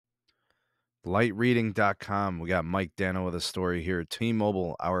Lightreading.com. We got Mike Dano with a story here.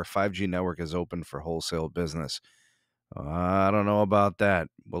 T-Mobile, our 5G network is open for wholesale business. I don't know about that.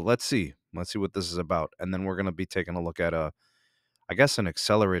 Well, let's see. Let's see what this is about. And then we're going to be taking a look at I guess an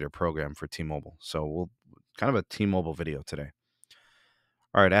accelerator program for T-Mobile. So we'll kind of a T-Mobile video today.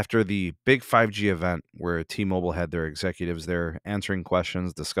 All right, after the big 5G event where T-Mobile had their executives there answering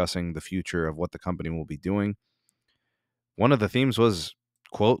questions, discussing the future of what the company will be doing, one of the themes was,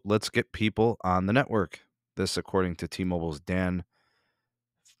 quote, let's get people on the network. This according to T-Mobile's Dan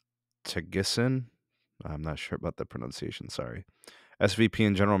Tegeson. I'm not sure about the pronunciation, sorry. SVP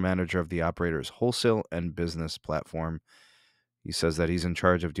and General Manager of the operator's wholesale and business platform. He says that he's in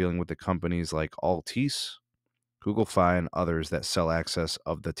charge of dealing with the companies like Altice, Google Fi, and others that sell access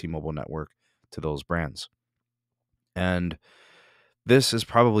of the T-Mobile network to those brands. And this is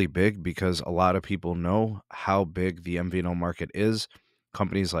probably big because a lot of people know how big the MVNO market is.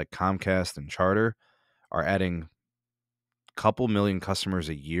 Companies like Comcast and Charter are adding a couple million customers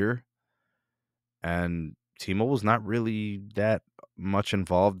a year, and T-Mobile's not really that much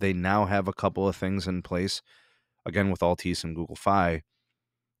involved. They now have a couple of things in place, again with Altice and Google Fi,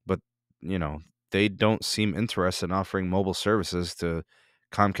 but you know, they don't seem interested in offering mobile services to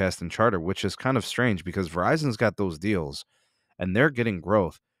Comcast and Charter, which is kind of strange because Verizon's got those deals and they're getting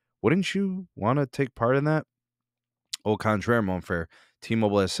growth. Wouldn't you want to take part in that? Au contraire, mon frere.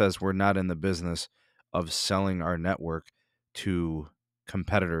 T-Mobile says we're not in the business of selling our network to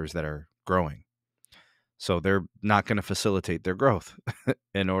competitors that are growing. So they're not going to facilitate their growth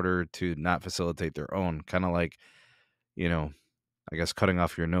in order to not facilitate their own. Kind of like, you know, I guess cutting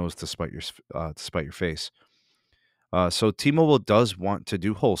off your nose to spite your face. So T-Mobile does want to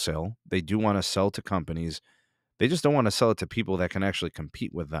do wholesale. They do want to sell to companies. They just don't want to sell it to people that can actually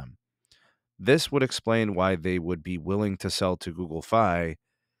compete with them. This would explain why they would be willing to sell to Google Fi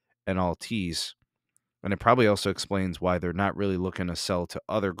and Altice, and it probably also explains why they're not really looking to sell to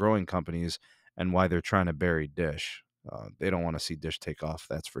other growing companies and why they're trying to bury Dish. They don't want to see Dish take off,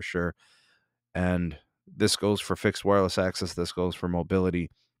 that's for sure. And this goes for fixed wireless access. This goes for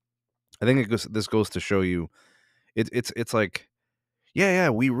mobility. I think this goes to show you it's like, yeah,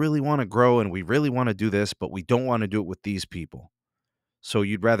 we really want to grow and we really want to do this, but we don't want to do it with these people. So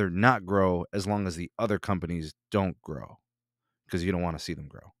you'd rather not grow as long as the other companies don't grow because you don't want to see them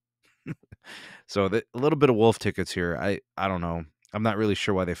grow. So a little bit of wolf tickets here. I don't know. I'm not really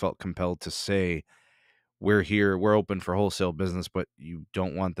sure why they felt compelled to say we're here, we're open for wholesale business, but you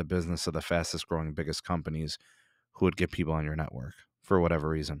don't want the business of the fastest growing, biggest companies who would get people on your network for whatever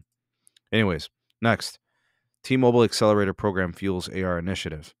reason. Anyways, next, T-Mobile Accelerator Program fuels AR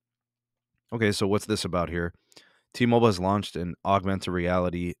initiative. Okay, so what's this about here? T-Mobile has launched an augmented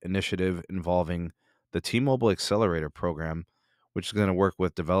reality initiative involving the T-Mobile Accelerator Program, which is going to work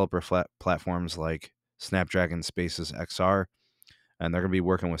with developer platforms like Snapdragon Spaces XR, and they're going to be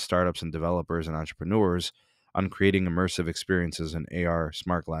working with startups and developers and entrepreneurs on creating immersive experiences in AR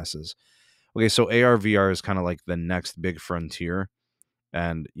smart glasses. Okay, so AR VR is kind of like the next big frontier.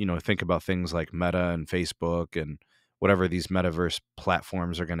 And, think about things like Meta and Facebook and whatever these metaverse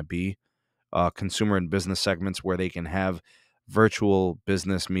platforms are going to be. Consumer and business segments where they can have virtual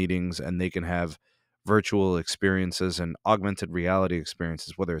business meetings and they can have virtual experiences and augmented reality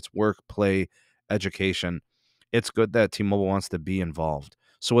experiences, whether it's work, play, education. It's good that T-Mobile wants to be involved.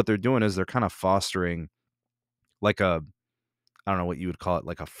 So what they're doing is they're kind of fostering like I don't know what you would call it,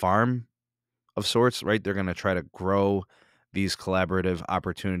 like a farm of sorts, right? They're going to try to grow these collaborative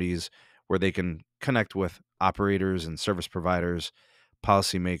opportunities where they can connect with operators and service providers,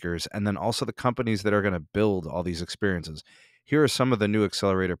 policymakers, and then also the companies that are going to build all these experiences. Here are some of the new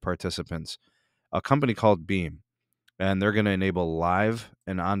accelerator participants. A company called Beam, and they're going to enable live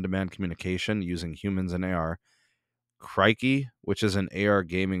and on-demand communication using humans and AR. Crikey, which is an AR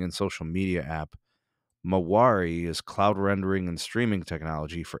gaming and social media app. Mawari is cloud rendering and streaming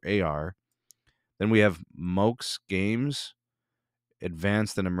technology for AR. Then we have Mokes Games,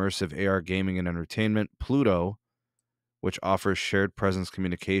 advanced and immersive AR gaming and entertainment. Pluto, which offers shared presence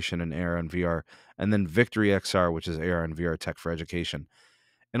communication in AR and VR. And then Victory XR, which is AR and VR tech for education.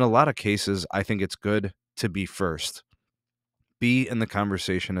 In a lot of cases, I think it's good to be first. Be in the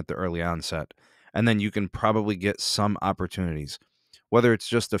conversation at the early onset. And then you can probably get some opportunities. Whether it's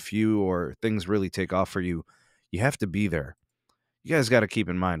just a few or things really take off for you, you have to be there. You guys got to keep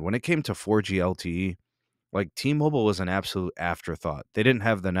in mind, when it came to 4G LTE, like T-Mobile was an absolute afterthought. They didn't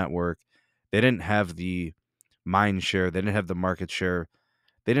have the network. They didn't have the mind share. They didn't have the market share.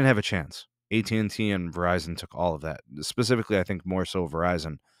 They didn't have a chance. AT&T and Verizon took all of that. Specifically, I think more so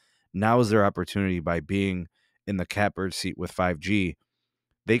Verizon. Now is their opportunity by being in the catbird seat with 5G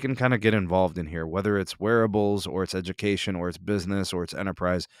they can kind of get involved in here, whether it's wearables or it's education or it's business or it's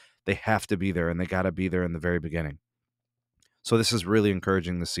enterprise. They have to be there, and they got to be there in the very beginning. So this is really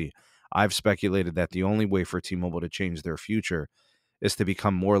encouraging to see. I've speculated that the only way for T-Mobile to change their future is to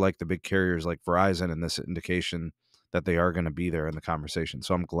become more like the big carriers like Verizon, and this indication that they are going to be there in the conversation.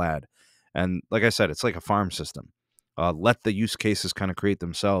 So I'm glad. And like I said, it's like a farm system. Let the use cases kind of create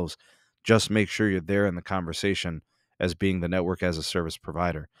themselves. Just make sure you're there in the conversation as being the network as a service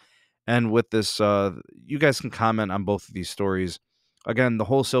provider. And with this, you guys can comment on both of these stories. Again, the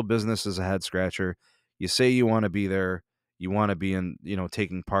wholesale business is a head scratcher. You say you want to be there, you want to be in,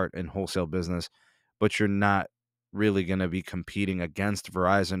 taking part in wholesale business, but you're not really going to be competing against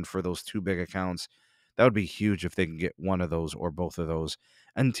Verizon for those two big accounts. That would be huge if they can get one of those or both of those.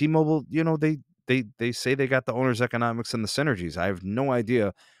 And T-Mobile, they say they got the owner's economics and the synergies. I have no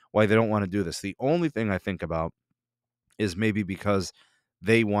idea why they don't want to do this. The only thing I think about is maybe because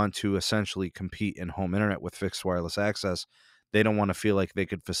they want to essentially compete in home internet with fixed wireless access. They don't want to feel like they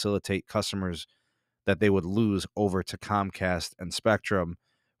could facilitate customers that they would lose over to Comcast and Spectrum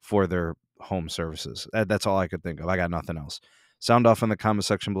for their home services. That's all I could think of. I got nothing else. Sound off in the comment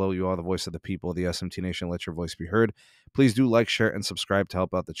section below. You are the voice of the people, the SMT Nation. Let your voice be heard. Please do like, share, and subscribe to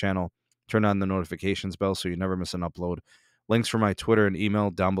help out the channel. Turn on the notifications bell so you never miss an upload. Links for my Twitter and email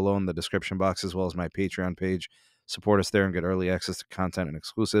down below in the description box, as well as my Patreon page. Support us there and get early access to content and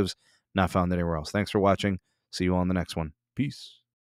exclusives not found anywhere else. Thanks for watching. See you all in the next one. Peace.